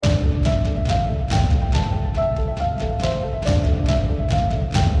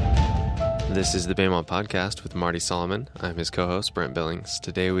This is the Baymont Podcast with Marty Solomon. I'm his co-host, Brent Billings.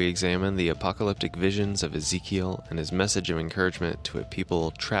 Today we examine the apocalyptic visions of Ezekiel and his message of encouragement to a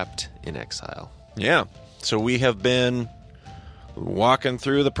people trapped in exile. Yeah, so we have been walking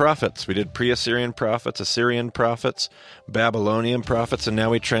through the prophets. We did pre-Assyrian prophets, Assyrian prophets, Babylonian prophets, and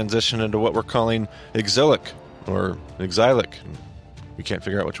now we transition into what we're calling exilic or exilic. We can't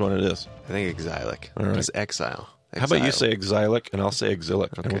figure out which one it is. I think exilic. All right. It's exile. How about you say exilic and I'll say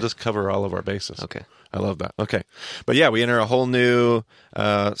exilic, and we'll just cover all of our bases. Okay. I love that. Okay. But yeah, we enter a whole new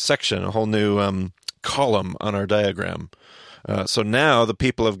section, a whole new column on our diagram. So now the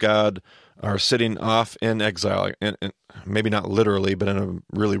people of God are sitting off in exile, and maybe not literally, but in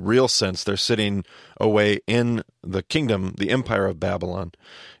a really real sense, they're sitting away in the kingdom, the empire of Babylon.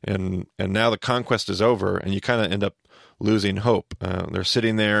 And now the conquest is over, and you kind of end up losing hope. They're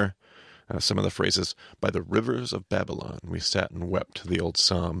sitting there. Some of the phrases, by the rivers of Babylon, we sat and wept, the old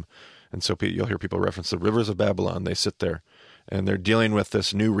psalm. And so you'll hear people reference the rivers of Babylon. They sit there, and they're dealing with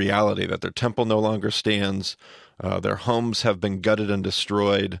this new reality that their temple no longer stands. Their homes have been gutted and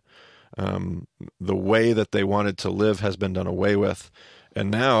destroyed. The way that they wanted to live has been done away with.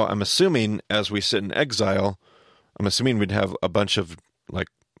 And now, I'm assuming, as we sit in exile, I'm assuming we'd have a bunch of, like,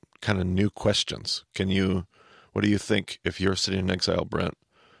 kind of new questions. What do you think if you're sitting in exile, Brent?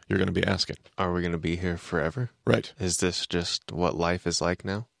 You're going to be asking. Are we going to be here forever? Right. Is this just what life is like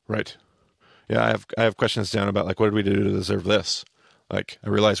now? Right. Yeah, I have questions down about, like, what did we do to deserve this? Like, I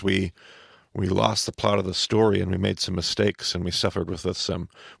realize we lost the plot of the story and we made some mistakes and we suffered with this.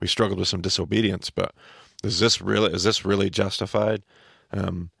 We struggled with some disobedience, but is this really justified?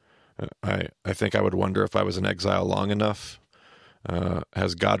 I think I would wonder if I was in exile long enough.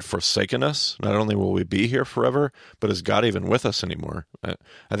 Has God forsaken us? Not only will we be here forever, but is God even with us anymore?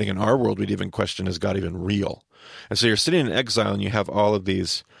 I think in our world we'd even question, is God even real? And so you're sitting in exile and you have all of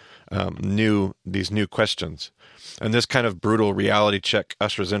these new questions. And this kind of brutal reality check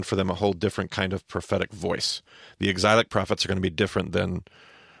ushers in for them a whole different kind of prophetic voice. The exilic prophets are going to be different than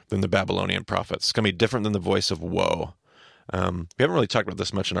the Babylonian prophets. It's going to be different than the voice of woe. We haven't really talked about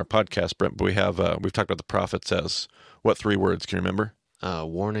this much in our podcast, Brent, but we've talked about the prophets as what 3 words? Can you remember?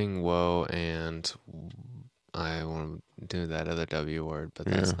 Warning, woe, and I want to do that other W word, but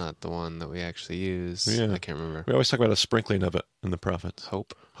that's not the one that we actually use. Yeah. I can't remember. We always talk about a sprinkling of it in the prophets.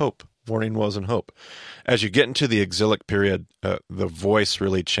 Hope. Warning, woes, and hope. As you get into the exilic period, the voice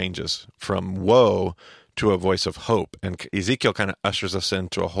really changes from woe to a voice of hope. And Ezekiel kind of ushers us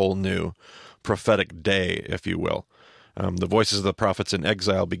into a whole new prophetic day, if you will. The voices of the prophets in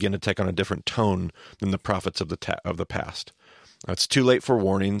exile begin to take on a different tone than the prophets of the past. It's too late for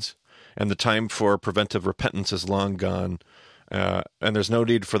warnings, and the time for preventive repentance is long gone, and there's no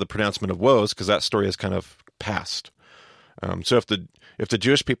need for the pronouncement of woes because that story is kind of past. So if the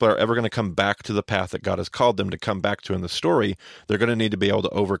Jewish people are ever going to come back to the path that God has called them to come back to in the story, they're going to need to be able to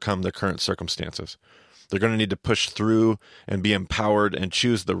overcome their current circumstances. They're going to need to push through and be empowered and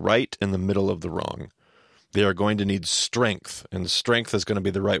choose the right in the middle of the wrong. They are going to need strength, and strength is going to be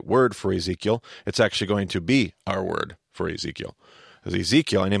the right word for Ezekiel. It's actually going to be our word for Ezekiel. As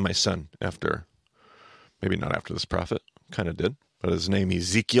Ezekiel, I named my son after, maybe not after this prophet, kind of did, but his name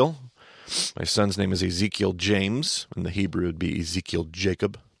Ezekiel. My son's name is Ezekiel James. In the Hebrew, it would be Ezekiel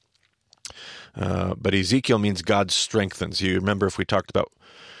Jacob. But Ezekiel means God strengthens. You remember if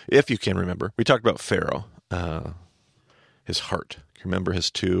you can remember, we talked about Pharaoh, his heart. Can you remember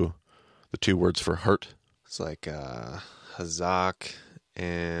the 2 words for heart? It's like hazak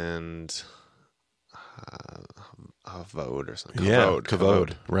and havod or something. Yeah,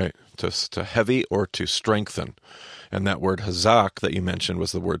 kavod, right. To heavy or to strengthen. And that word hazak that you mentioned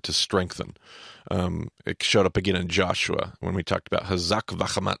was the word to strengthen. It showed up again in Joshua when we talked about hazak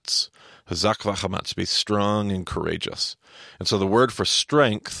vachamatz. Hazak vachamatz, be strong and courageous. And so the word for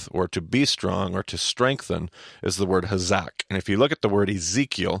strength, or to be strong, or to strengthen, is the word hazak. And if you look at the word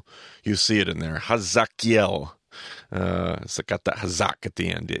Ezekiel, you see it in there. Hazakiel. It's got that hazak at the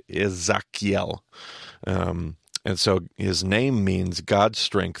end. Ezekiel. And so his name means God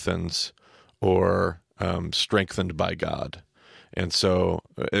strengthens, or strengthened by God. And so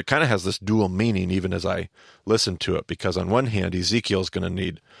it kind of has this dual meaning even as I listen to it, because on one hand, Ezekiel is going to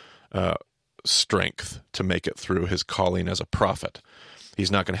need strength to make it through his calling as a prophet. He's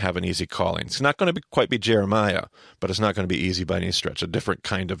not going to have an easy calling. It's not going to quite be Jeremiah, but it's not going to be easy by any stretch, a different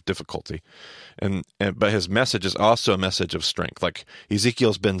kind of difficulty. But his message is also a message of strength. Like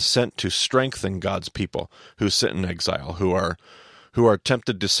Ezekiel's been sent to strengthen God's people who sit in exile, who are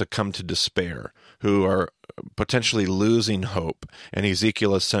tempted to succumb to despair, who are potentially losing hope, and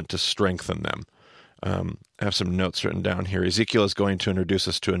Ezekiel is sent to strengthen them. I have some notes written down here. Ezekiel is going to introduce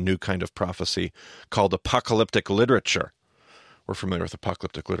us to a new kind of prophecy called apocalyptic literature. We're familiar with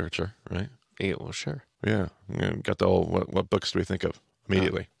apocalyptic literature, right? Yeah, well, sure. Yeah. Got the old, what books do we think of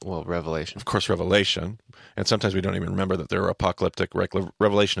immediately? Well, Revelation. Of course, Revelation. And sometimes we don't even remember that they're apocalyptic.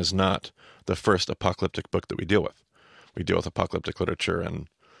 Revelation is not the first apocalyptic book that we deal with. We deal with apocalyptic literature and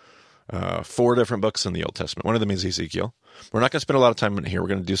 4 different books in the Old Testament. One of them is Ezekiel. We're not going to spend a lot of time in here. We're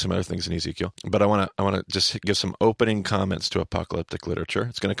going to do some other things in Ezekiel. But I want to just give some opening comments to apocalyptic literature.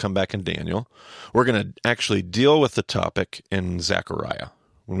 It's going to come back in Daniel. We're going to actually deal with the topic in Zechariah.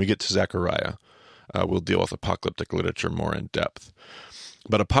 When we get to Zechariah, we'll deal with apocalyptic literature more in depth.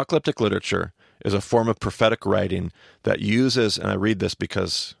 But apocalyptic literature is a form of prophetic writing that uses, and I read this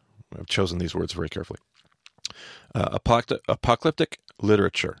because I've chosen these words very carefully. Apocalyptic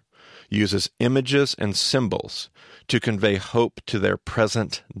literature uses images and symbols to convey hope to their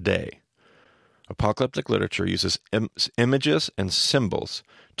present day. Apocalyptic literature uses images and symbols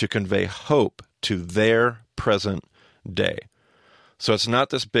to convey hope to their present day. So it's not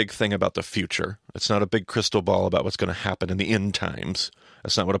this big thing about the future. It's not a big crystal ball about what's going to happen in the end times.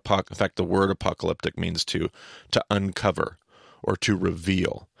 That's not what in fact, the word apocalyptic means to uncover or to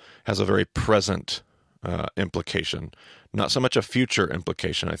reveal. It has a very present implication, not so much a future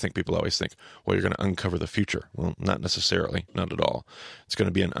implication. I think people always think, well, you're going to uncover the future. Well, not necessarily, not at all. It's going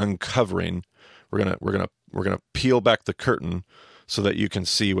to be an uncovering. We're going to peel back the curtain so that you can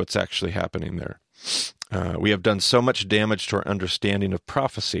see what's actually happening there. We have done so much damage to our understanding of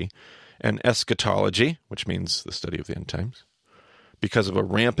prophecy and eschatology, which means the study of the end times, because of a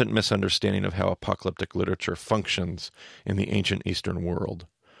rampant misunderstanding of how apocalyptic literature functions in the ancient Eastern world.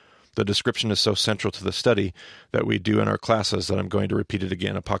 The description is so central to the study that we do in our classes that I'm going to repeat it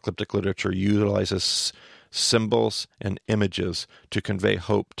again. Apocalyptic literature utilizes symbols and images to convey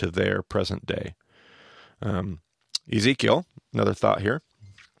hope to their present day. Ezekiel, another thought here.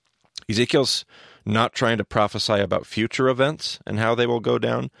 Ezekiel's not trying to prophesy about future events and how they will go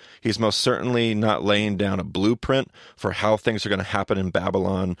down. He's most certainly not laying down a blueprint for how things are going to happen in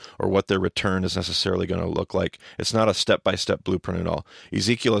Babylon or what their return is necessarily going to look like. It's not a step-by-step blueprint at all.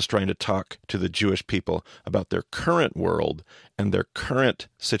 Ezekiel is trying to talk to the Jewish people about their current world and their current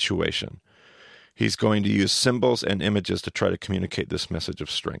situation. He's going to use symbols and images to try to communicate this message of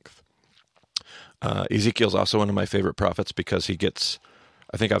strength. Ezekiel's also one of my favorite prophets because he gets...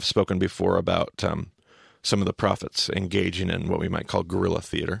 I think I've spoken before about some of the prophets engaging in what we might call guerrilla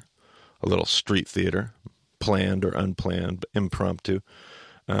theater, a little street theater, planned or unplanned, impromptu.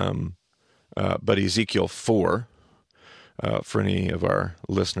 But Ezekiel 4, for any of our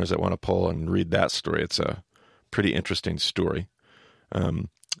listeners that want to pull and read that story, it's a pretty interesting story.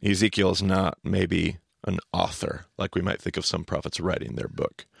 Ezekiel is not maybe an author, like we might think of some prophets writing their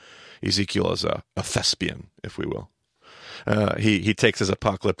book. Ezekiel is a thespian, if we will. He takes his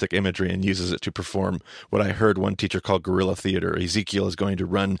apocalyptic imagery and uses it to perform what I heard one teacher call guerrilla theater. Ezekiel is going to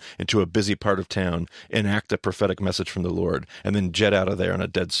run into a busy part of town, enact a prophetic message from the Lord, and then jet out of there on a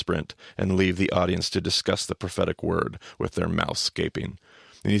dead sprint and leave the audience to discuss the prophetic word with their mouths gaping.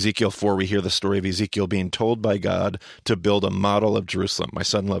 In Ezekiel 4, we hear the story of Ezekiel being told by God to build a model of Jerusalem. My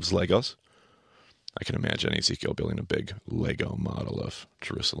son loves Legos. I can imagine Ezekiel building a big Lego model of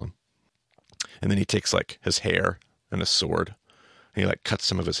Jerusalem. And then he takes his hair and a sword, and he cuts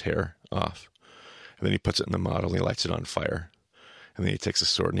some of his hair off, and then he puts it in the model, and he lights it on fire, and then he takes a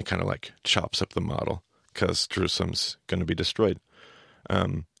sword and he kind of chops up the model because Jerusalem's going to be destroyed.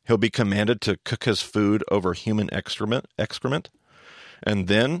 He'll be commanded to cook his food over human excrement, and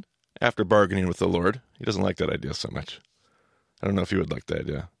then, after bargaining with the Lord, he doesn't like that idea so much. I don't know if you would like that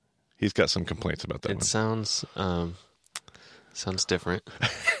idea. He's got some complaints about that one. It sounds different.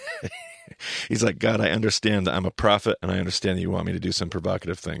 He's like, God, I understand that I'm a prophet, and I understand that you want me to do some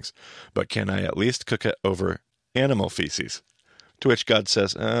provocative things, but can I at least cook it over animal feces? To which God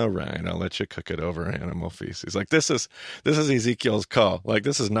says, all right, I'll let you cook it over animal feces. This is Ezekiel's call.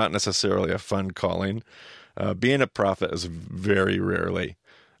 This is not necessarily a fun calling. Being a prophet is very rarely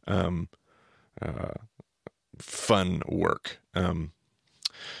fun work.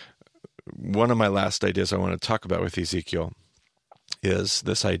 One of my last ideas I want to talk about with Ezekiel is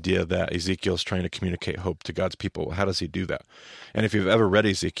this idea that Ezekiel is trying to communicate hope to God's people. Well, how does he do that? And if you've ever read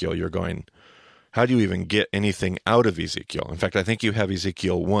Ezekiel, you're going, how do you even get anything out of Ezekiel? In fact, I think you have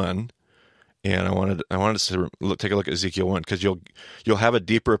Ezekiel 1, and I wanted to take a look at Ezekiel 1 because you'll have a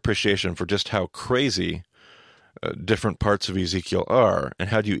deeper appreciation for just how crazy different parts of Ezekiel are, and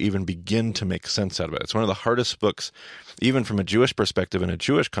how do you even begin to make sense out of it? It's one of the hardest books, even from a Jewish perspective in a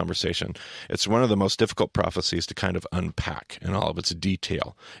Jewish conversation. It's one of the most difficult prophecies to kind of unpack in all of its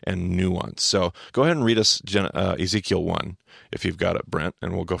detail and nuance. So go ahead and read us Ezekiel 1, if you've got it, Brent,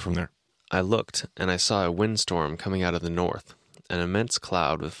 and we'll go from there. I looked, and I saw a windstorm coming out of the north, an immense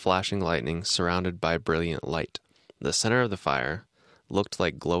cloud with flashing lightning surrounded by brilliant light. The center of the fire looked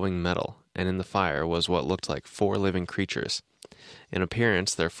like glowing metal, and in the fire was what looked like 4 living creatures. In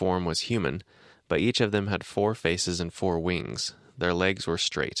appearance their form was human, but each of them had 4 faces and 4 wings. Their legs were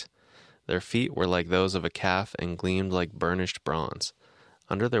straight. Their feet were like those of a calf and gleamed like burnished bronze.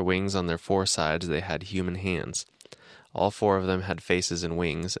 Under their wings on their 4 sides they had human hands. All 4 of them had faces and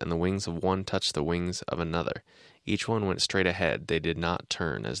wings, and the wings of one touched the wings of another. Each one went straight ahead. They did not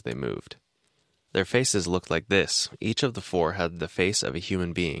turn as they moved. Their faces looked like this. Each of the 4 had the face of a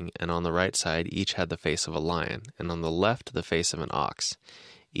human being, and on the right side each had the face of a lion, and on the left the face of an ox.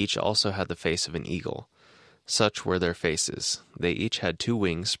 Each also had the face of an eagle. Such were their faces. They each had 2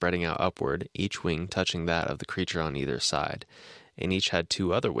 wings spreading out upward, each wing touching that of the creature on either side, and each had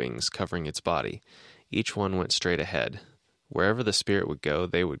 2 other wings covering its body. Each one went straight ahead. Wherever the Spirit would go,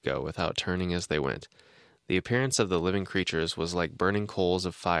 they would go, without turning as they went. The appearance of the living creatures was like burning coals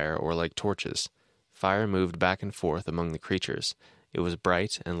of fire or like torches. Fire moved back and forth among the creatures. It was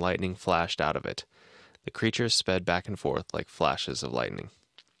bright, and lightning flashed out of it. The creatures sped back and forth like flashes of lightning.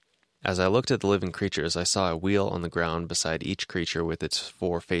 As I looked at the living creatures, I saw a wheel on the ground beside each creature with its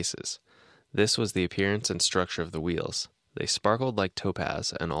 4 faces. This was the appearance and structure of the wheels. They sparkled like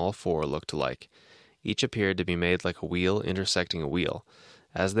topaz, and all 4 looked alike. Each appeared to be made like a wheel intersecting a wheel.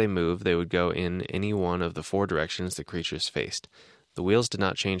 As they moved, they would go in any one of the 4 directions the creatures faced. The wheels did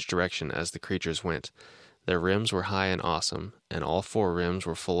not change direction as the creatures went. Their rims were high and awesome, and all 4 rims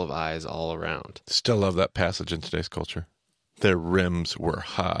were full of eyes all around. Still love that passage in today's culture. Their rims were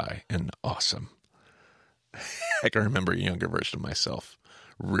high and awesome. I can remember a younger version of myself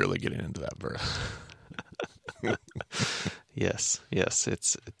really getting into that verse. Yes,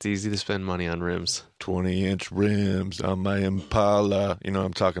 it's easy to spend money on rims. 20-inch rims on my Impala. You know what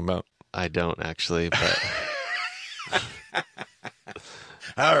I'm talking about? I don't actually, but...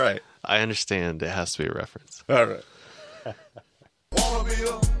 All right. I understand it has to be a reference. All right. Wanna be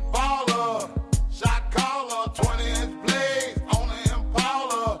a baller, shot caller, 20-inch blade on the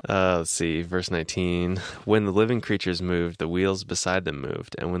Impala. Let's see, verse 19. When the living creatures moved, the wheels beside them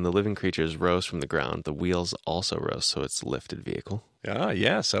moved, and when the living creatures rose from the ground, the wheels also rose, so it's a lifted vehicle.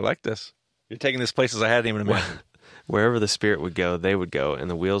 Yes, I like this. You're taking this places I hadn't even imagined. Wherever the Spirit would go, they would go, and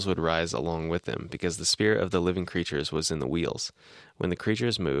the wheels would rise along with them, because the spirit of the living creatures was in the wheels. When the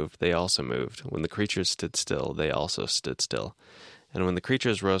creatures moved, they also moved. When the creatures stood still, they also stood still. And when the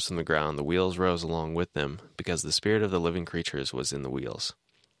creatures rose from the ground, the wheels rose along with them, because the spirit of the living creatures was in the wheels.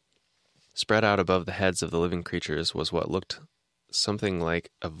 Spread out above the heads of the living creatures was what looked something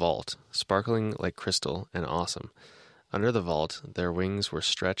like a vault, sparkling like crystal and awesome. Under the vault, their wings were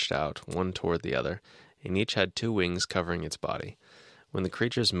stretched out, one toward the other, and each had 2 wings covering its body. When the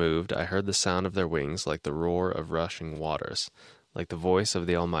creatures moved, I heard the sound of their wings like the roar of rushing waters, like the voice of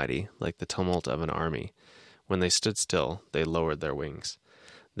the Almighty, like the tumult of an army. When they stood still, they lowered their wings.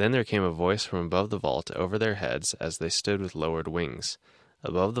 Then there came a voice from above the vault over their heads as they stood with lowered wings.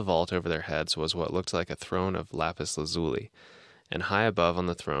 Above the vault over their heads was what looked like a throne of lapis lazuli, and high above on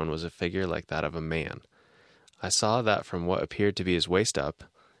the throne was a figure like that of a man. I saw that from what appeared to be his waist up,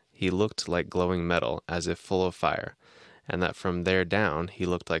 he looked like glowing metal, as if full of fire, and that from there down he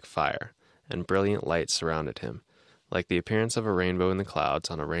looked like fire, and brilliant light surrounded him. Like the appearance of a rainbow in the clouds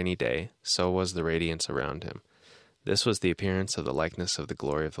on a rainy day, so was the radiance around him. This was the appearance of the likeness of the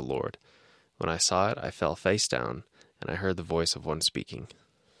glory of the Lord. When I saw it, I fell face down, and I heard the voice of one speaking.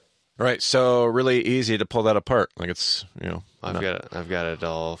 Right, so really easy to pull that apart. Like it's, I've got it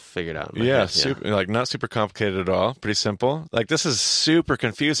all figured out. In my head. Super, like not super complicated at all. Pretty simple. Like this is super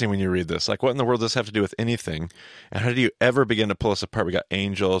confusing when you read this. Like what in the world does this have to do with anything? And how do you ever begin to pull this apart? We got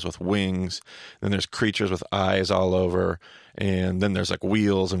angels with wings, then there's creatures with eyes all over, and then there's like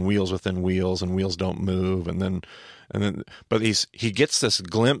wheels and wheels within wheels, and wheels don't move, but he gets this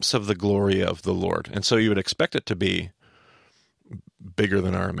glimpse of the glory of the Lord, and so you would expect it to be bigger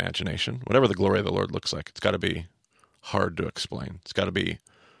than our imagination. Whatever the glory of the Lord looks like, it's got to be hard to explain. It's got to be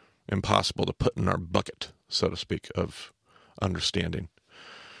impossible to put in our bucket, so to speak, of understanding.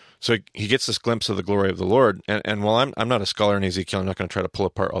 So he gets this glimpse of the glory of the Lord, and while I'm not a scholar in Ezekiel, I'm not going to try to pull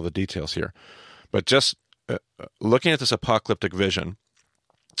apart all the details here, but just looking at this apocalyptic vision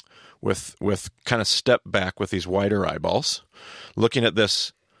with kind of step back with these wider eyeballs, looking at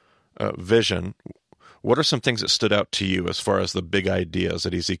this vision, what are some things that stood out to you as far as the big ideas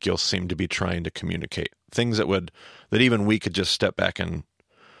that Ezekiel seemed to be trying to communicate? Things that even we could just step back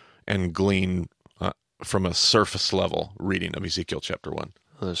and glean from a surface level reading of Ezekiel chapter 1.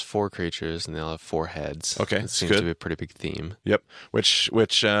 Well, there's 4 creatures, and they all have 4 heads. Okay, It that's seems good. to be a pretty big theme. Yep. Which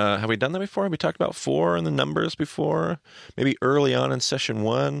have we done that before? Have we talked about 4 in the numbers before? Maybe early on in session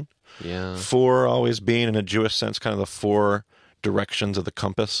 1. Yeah. 4 always being, in a Jewish sense, kind of the 4 directions of the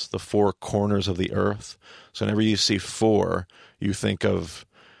compass, the 4 corners of the earth. So whenever you see 4, you think of,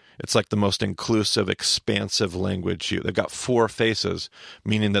 it's like the most inclusive, expansive language. They've got 4 faces,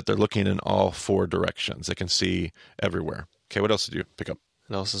 meaning that they're looking in all 4 directions. They can see everywhere. Okay, what else did you pick up?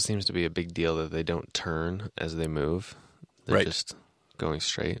 It also seems to be a big deal that they don't turn as they move. They're Right. just going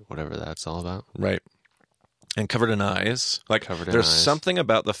straight, whatever that's all about. Right. And covered in eyes. Like, Covered in there's eyes. something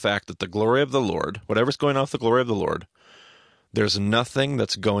about the fact that the glory of the Lord, whatever's going on with the glory of the Lord, there's nothing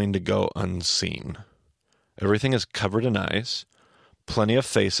that's going to go unseen. Everything is covered in eyes, plenty of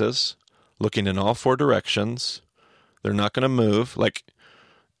faces, looking in all 4 directions. They're not going to move. Like,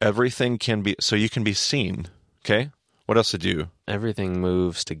 everything can be, so you can be seen. Okay? What else did you? Everything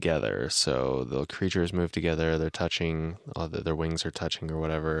moves together, so the creatures move together, they're touching, their wings are touching or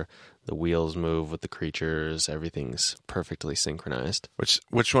whatever. The wheels move with the creatures, everything's perfectly synchronized.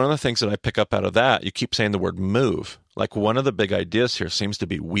 Which one of the things that I pick up out of that, you keep saying the word move. Like, one of the big ideas here seems to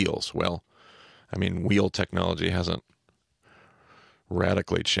be wheels. Well, I mean, wheel technology hasn't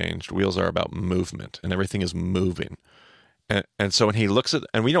radically changed. Wheels are about movement, and everything is moving. And so when he looks at,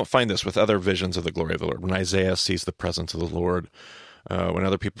 and we don't find this with other visions of the glory of the Lord. When Isaiah sees the presence of the Lord, when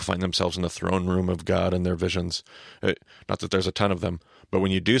other people find themselves in the throne room of God in their visions, not that there's a ton of them, but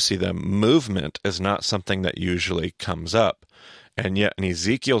when you do see them, movement is not something that usually comes up. And yet in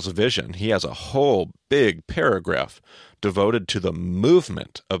Ezekiel's vision, he has a whole big paragraph devoted to the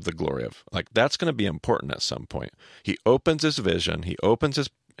movement of the glory of, like, that's going to be important at some point. He opens his vision, he opens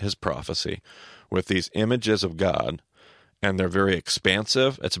his prophecy with these images of God, and they're very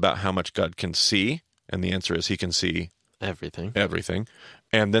expansive. It's about how much God can see, and the answer is he can see Everything. everything.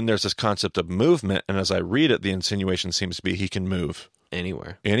 And then there's this concept of movement, and as I read it, the insinuation seems to be he can move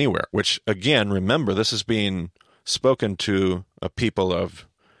Anywhere. anywhere, which, again, remember, this is being spoken to a people of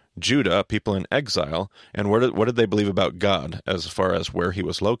Judah, people in exile, and what did they believe about God as far as where he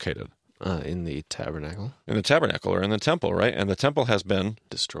was located? In the tabernacle. In the tabernacle or in the temple, right? And the temple has been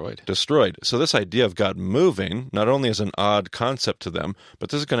Destroyed. So this idea of God moving not only is an odd concept to them, but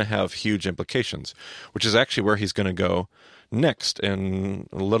this is going to have huge implications, which is actually where he's going to go next. And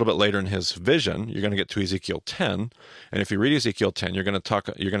a little bit later in his vision, you're going to get to Ezekiel 10. And if you read Ezekiel 10, you're going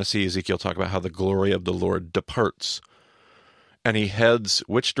to see Ezekiel talk about how the glory of the Lord departs. And he heads,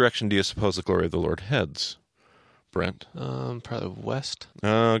 which direction do you suppose the glory of the Lord heads, Brent? Probably west.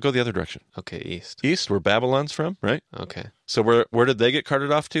 Go the other direction. Okay, east. East, where Babylon's from, right? Okay. So where did they get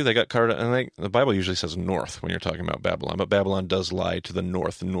carted off to? They got carted, and the Bible usually says north when you're talking about Babylon, but Babylon does lie to the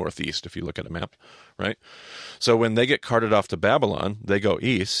north and northeast if you look at a map, right? So when they get carted off to Babylon, they go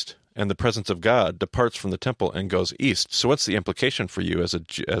east, and the presence of God departs from the temple and goes east. So what's the implication for you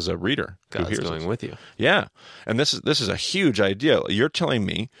as a reader who God's hears going this? with you. Yeah, and this is a huge idea. You're telling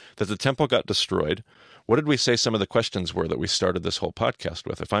me that the temple got destroyed. What did we say some of the questions were that we started this whole podcast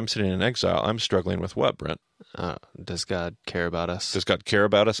with? If I'm sitting in exile, I'm struggling with what, Brent? Does God care about us? Does God care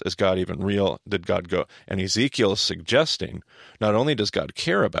about us? Is God even real? Did God go? And Ezekiel is suggesting not only does God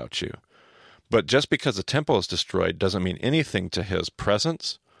care about you, but just because the temple is destroyed doesn't mean anything to his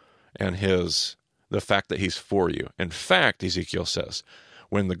presence and the fact that he's for you. In fact, Ezekiel says,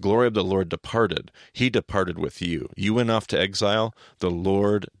 when the glory of the Lord departed, he departed with you. You went off to exile. The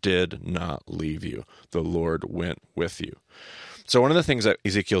Lord did not leave you. The Lord went with you. So one of the things that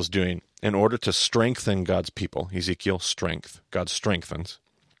Ezekiel's doing in order to strengthen God's people, God strengthens,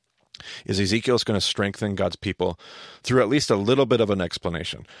 is Ezekiel's going to strengthen God's people through at least a little bit of an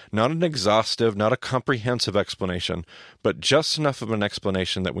explanation. Not an exhaustive, not a comprehensive explanation, but just enough of an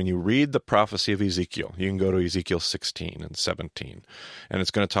explanation that when you read the prophecy of Ezekiel, you can go to Ezekiel 16 and 17, and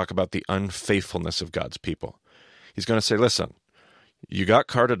it's going to talk about the unfaithfulness of God's people. He's going to say, listen, you got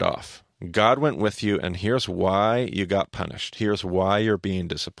carted off. God went with you, and here's why you got punished. Here's why you're being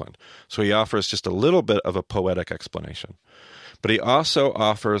disciplined. So he offers just a little bit of a poetic explanation. But he also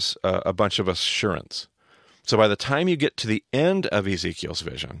offers a bunch of assurance. So by the time you get to the end of Ezekiel's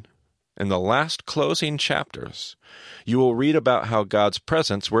vision, in the last closing chapters, you will read about how God's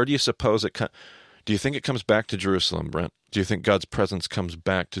presence, where do you suppose it comes? Do you think it comes back to Jerusalem, Brent? Do you think God's presence comes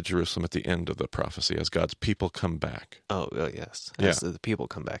back to Jerusalem at the end of the prophecy as God's people come back? Oh, yes. Yeah. As the people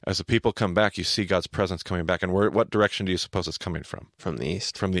come back As the people come back, you see God's presence coming back. And what direction do you suppose it's coming from? from the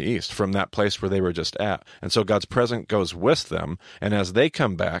east. From the east, from that place where they were just at. And so God's presence goes with them. And as they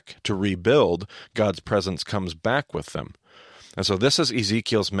come back to rebuild, God's presence comes back with them. And so this is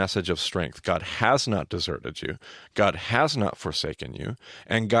Ezekiel's message of strength. God has not deserted you. God has not forsaken you.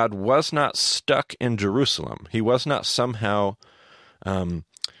 And God was not stuck in Jerusalem. He was not somehow,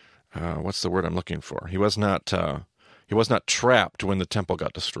 what's the word I'm looking for? He was not trapped when the temple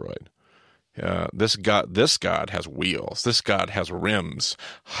got destroyed. This God has wheels. This God has rims,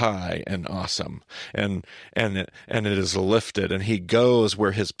 high and awesome, and it is lifted, and he goes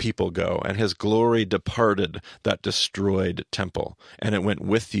where his people go, and his glory departed that destroyed temple, and it went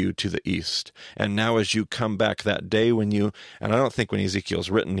with you to the east. And now as you come back that day when you, and I don't think when Ezekiel's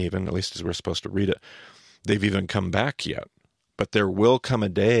written even, at least as we're supposed to read it, they've even come back yet. But there will come a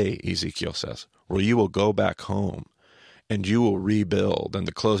day, Ezekiel says, where you will go back home, and you will rebuild. And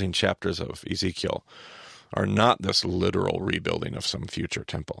the closing chapters of Ezekiel are not this literal rebuilding of some future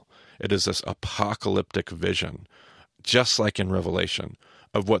temple. It is this apocalyptic vision, just like in Revelation,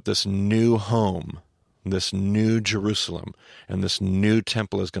 of what this new home, this new Jerusalem, and this new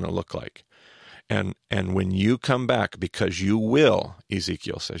temple is going to look like. And when you come back, because you will,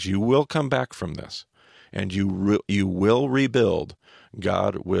 Ezekiel says, you will come back from this, and you will rebuild,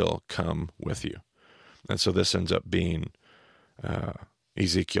 God will come with you. And so this ends up being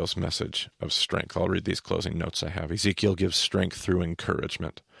Ezekiel's message of strength. I'll read these closing notes I have. Ezekiel gives strength through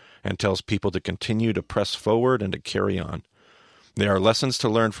encouragement and tells people to continue to press forward and to carry on. There are lessons to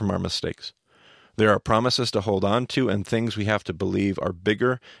learn from our mistakes. There are promises to hold on to and things we have to believe are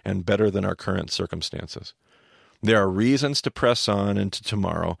bigger and better than our current circumstances. There are reasons to press on into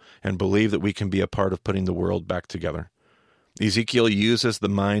tomorrow and believe that we can be a part of putting the world back together. Ezekiel uses the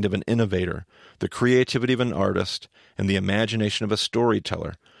mind of an innovator, the creativity of an artist, and the imagination of a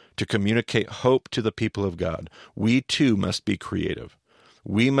storyteller to communicate hope to the people of God. We too must be creative.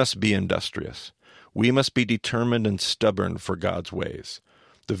 We must be industrious. We must be determined and stubborn for God's ways.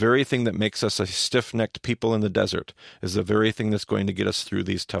 The very thing that makes us a stiff-necked people in the desert is the very thing that's going to get us through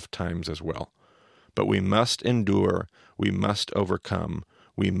these tough times as well. But we must endure. We must overcome.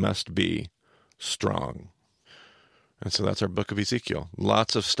 We must be strong. And so that's our book of Ezekiel.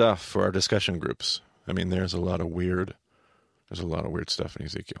 Lots of stuff for our discussion groups. I mean, there's a lot of weird stuff in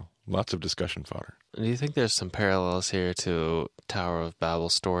Ezekiel. Lots of discussion fodder. Do you think there's some parallels here to Tower of Babel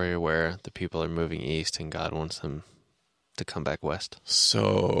story where the people are moving east and God wants them to come back west?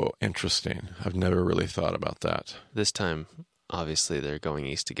 So interesting. I've never really thought about that. This time, obviously, they're going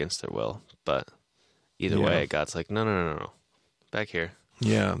east against their will, but either way, God's like, no. Back here.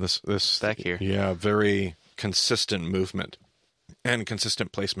 Yeah, this Back here. Yeah, very consistent movement and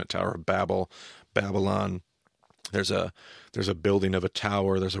consistent placement. Tower of Babel, Babylon. There's a building of a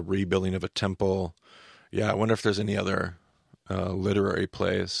tower. There's a rebuilding of a temple. Yeah, I wonder if there's any other literary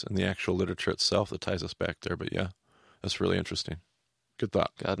plays in the actual literature itself that ties us back there. But yeah, that's really interesting. Good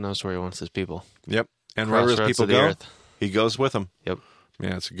thought. God knows where he wants his people. Yep. And wherever his people go, he goes with them. Yep.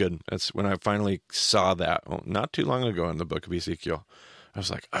 Yeah, it's good. That's when I finally saw that not too long ago in the book of Ezekiel. I was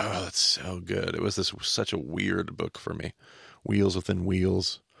like, oh, that's so good. It was such a weird book for me. Wheels within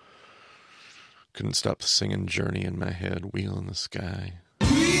wheels. Couldn't stop singing Journey in my head. Wheel in the sky.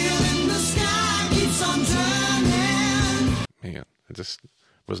 Wheel in the sky keeps on turning. Man, it just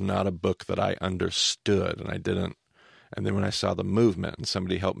was not a book that I understood, and I didn't. And then when I saw the movement and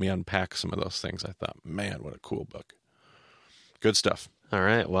somebody helped me unpack some of those things, I thought, man, what a cool book. Good stuff. All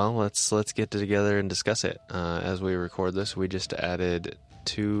right, well, let's get together and discuss it. As we record this, we just added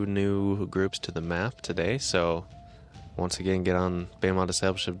 2 new groups to the map today. So once again, get on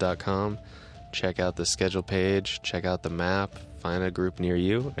BamaDiscipleship.com, check out the schedule page, check out the map, find a group near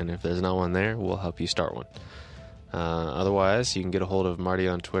you, and if there's not one there, we'll help you start one. Otherwise, you can get a hold of Marty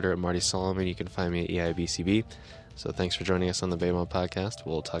on Twitter at Marty Solomon. You can find me at EIBCB. So thanks for joining us on the Bama Podcast.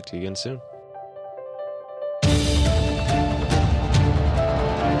 We'll talk to you again soon.